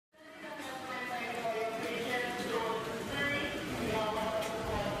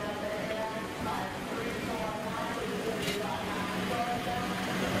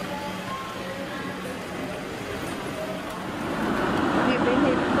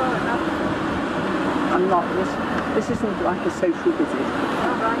I'm not. This isn't like a social visit.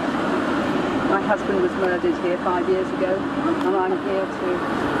 All right. My husband was murdered here 5 years ago, and I'm here to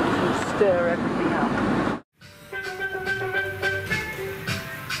stir everything up.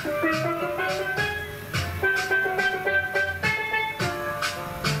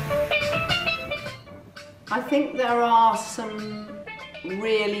 I think there are some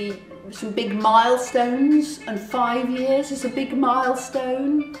big milestones, and 5 years is a big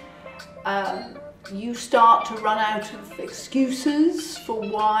milestone. You start to run out of excuses for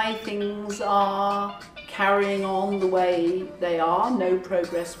why things are carrying on the way they are, no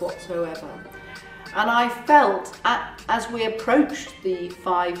progress whatsoever. And I felt as we approached the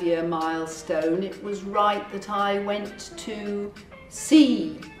 5-year milestone, it was right that I went to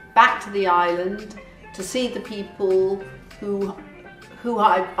back to the island, to see the people who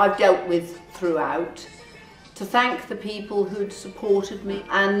I've dealt with throughout, to thank the people who'd supported me,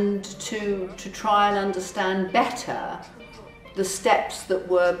 and to try and understand better the steps that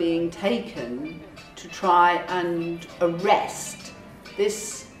were being taken to try and arrest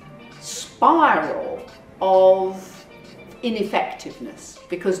this spiral of ineffectiveness,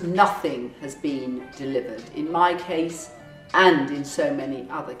 because nothing has been delivered in my case and in so many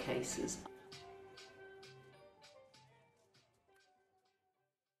other cases.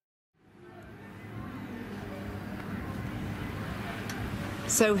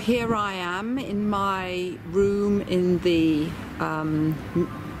 So here I am in my room in the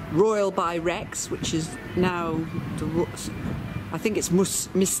Royal by Rex, which is now, I think it's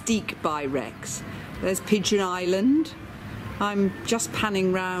Mystique by Rex. There's Pigeon Island. I'm just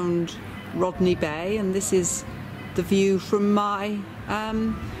panning round Rodney Bay, and this is the view from my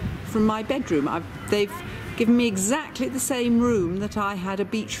bedroom. They've given me exactly the same room that I had, a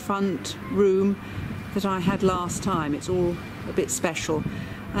beachfront room that I had last time. It's all a bit special,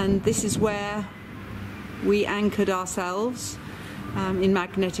 and this is where we anchored ourselves in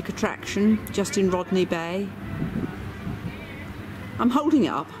magnetic attraction, just in Rodney Bay. I'm holding it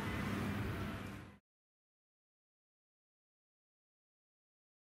up.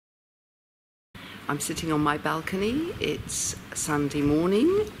 I'm sitting on my balcony. It's Sunday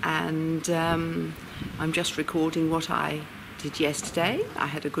morning, and I'm just recording what I did yesterday. I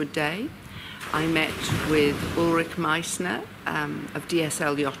had a good day. I met with Ulrich Meissner of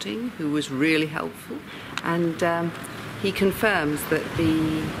DSL Yachting, who was really helpful, and he confirms that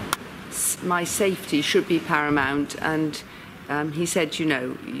my safety should be paramount, and he said, you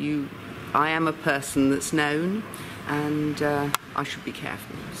know, I am a person that's known, and I should be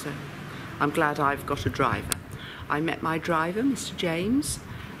careful, so I'm glad I've got a driver. I met my driver, Mr. James.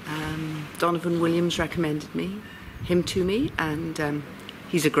 Donovan Williams recommended him to me, and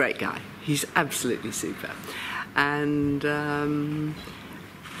he's a great guy. He's absolutely super. And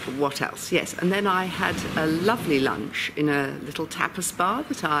what else? Yes, and then I had a lovely lunch in a little tapas bar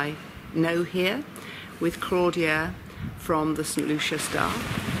that I know here with Claudia from the St Lucia Star.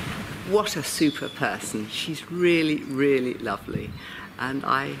 What a super person. She's really, really lovely. And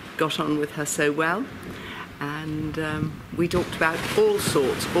I got on with her so well. And we talked about all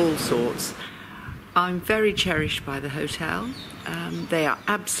sorts. I'm very cherished by the hotel. They are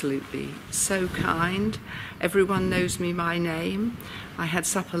absolutely so kind. Everyone knows me by name. I had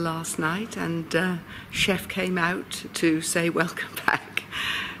supper last night, and chef came out to say welcome back.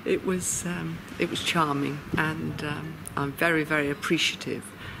 It was charming, and I'm very, very appreciative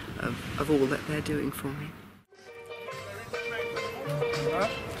of all that they're doing for me.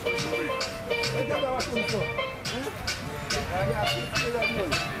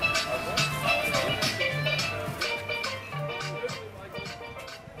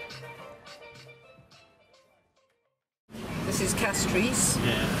 This is Castries,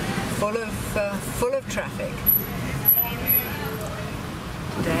 full of traffic.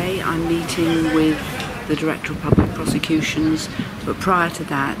 Today I'm meeting with the Director of Public Prosecutions, but prior to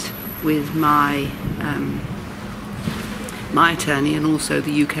that with my attorney and also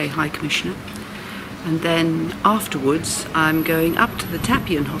the UK High Commissioner. And then afterwards I'm going up to the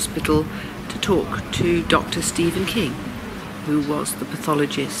Tapion Hospital to talk to Dr. Stephen King, who was the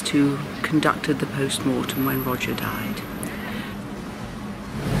pathologist who conducted the post-mortem when Roger died.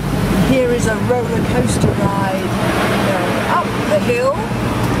 Here is a roller coaster ride going up the hill.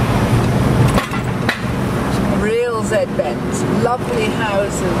 Real Z-bends, lovely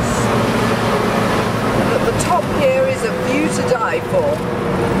houses. And at the top here is a view to die for.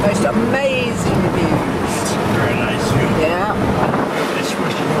 Most amazing views. Very nice view. Yeah.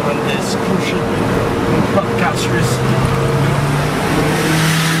 Especially on this cruise ship in Castries.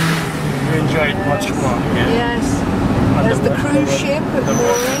 You enjoy it much more. Yeah? Yes. There's the cruise ship at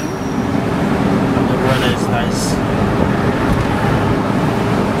mooring. weather is nice.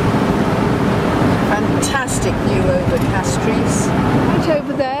 Fantastic view over Castries. Right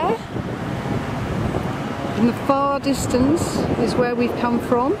over there, in the far distance, is where we've come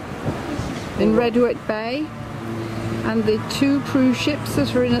from, in Redwood Bay, and the 2 cruise ships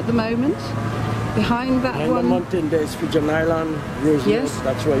that are in at the moment. Behind that Behind one, the mountain there is Fijian Island, Rosemont, yes.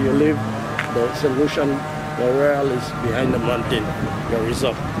 That's where you live. The St Lucia, the Royal is behind the mountain, your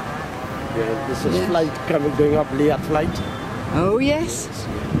resort. Yeah, this is flight going up, Liat flight. Oh yes.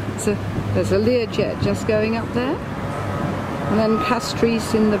 So there's a Learjet just going up there, and then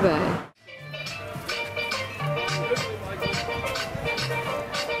Castries in the bay.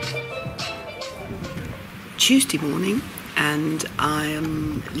 Tuesday morning, and I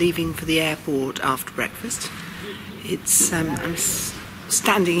am leaving for the airport after breakfast. It's I'm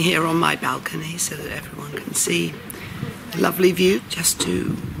standing here on my balcony so that everyone can see a lovely view, just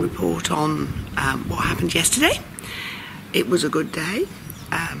to report on what happened yesterday. It was a good day.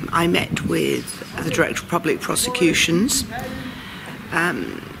 I met with the Director of Public Prosecutions.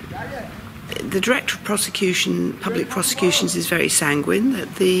 The Director of Public Prosecutions is very sanguine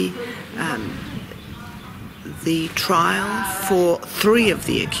that the trial for 3 of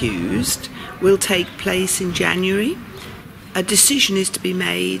the accused will take place in January. A decision is to be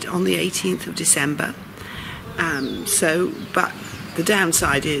made on the 18th of December. But the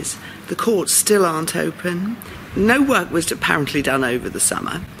downside is the courts still aren't open. No work was apparently done over the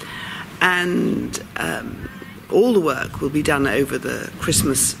summer, and all the work will be done over the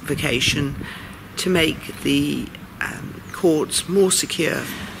Christmas vacation to make the courts more secure.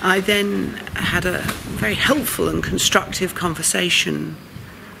 I then had a very helpful and constructive conversation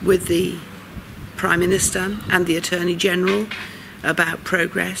with the Prime Minister and the Attorney General about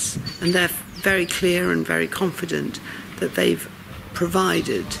progress, and they're very clear and very confident that they've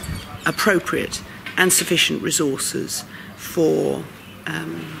provided appropriate and sufficient resources for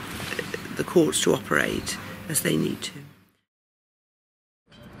the courts to operate as they need to.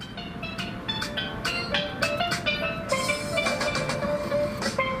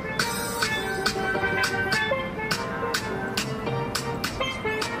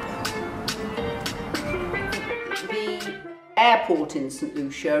 The airport in St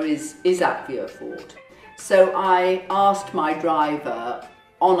Lucia is at Vieux Fort. So I asked my driver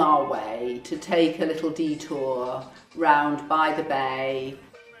on our way to take a little detour round by the bay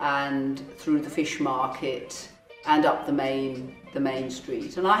and through the fish market and up the main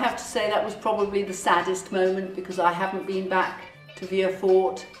street. And I have to say that was probably the saddest moment, because I haven't been back to Vieux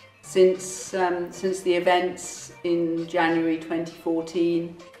Fort since the events in January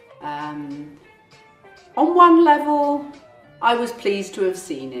 2014. On one level, I was pleased to have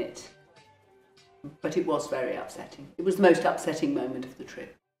seen it, but it was very upsetting. It was the most upsetting moment of the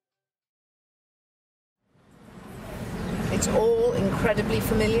trip. It's all incredibly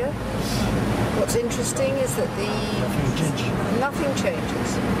familiar. What's interesting is that nothing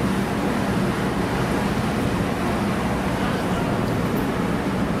changes.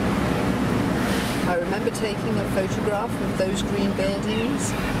 I remember taking a photograph of those green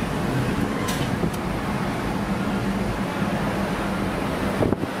buildings.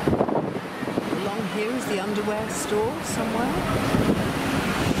 Along here is the underwear store somewhere.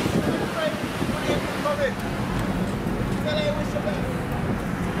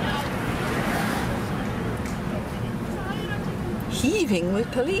 Heaving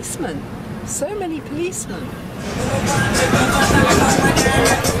with policemen. So many policemen.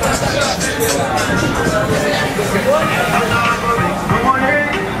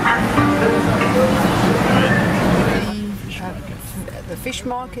 The fish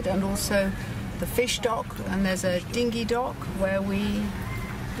market and also the fish dock, and there's a dinghy dock where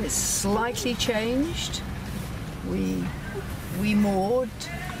it's slightly changed. We moored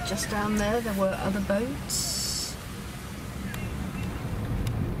just down there. There were other boats.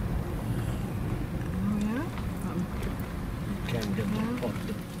 Oh yeah. Can get the pot.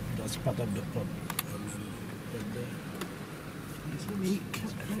 That's part of the pot.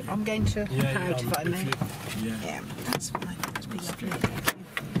 I'm going to hop out if I may. Yeah, that's fine. That'd be lovely.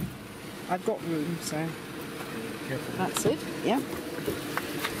 I've got room, so that's it. Yeah.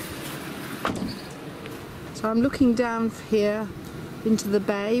 So I'm looking down here into the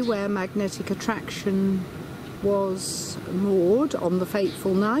bay where Magnetic Attraction was moored on the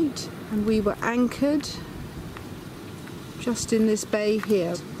fateful night, and we were anchored just in this bay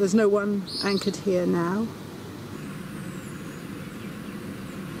here. There's no one anchored here now.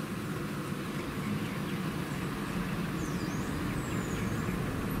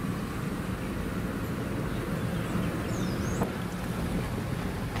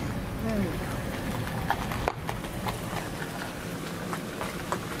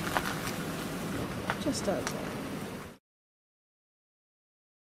 understand?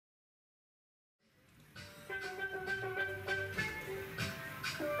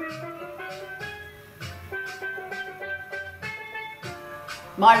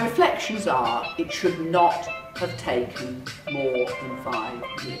 My reflections are it should not have taken more than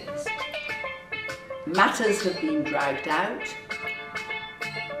 5 years. Matters have been dragged out.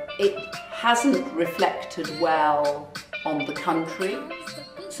 It hasn't reflected well on the country.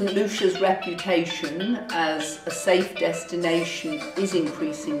 St Lucia's reputation as a safe destination is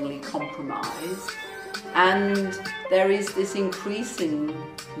increasingly compromised, and there is this increasing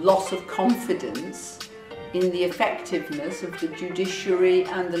loss of confidence in the effectiveness of the judiciary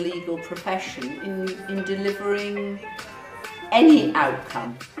and the legal profession in delivering any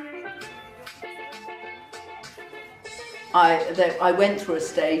outcome. I went through a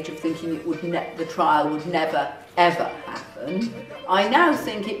stage of thinking the trial would never ever happen. I now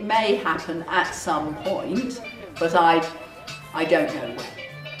think it may happen at some point, but I don't know when.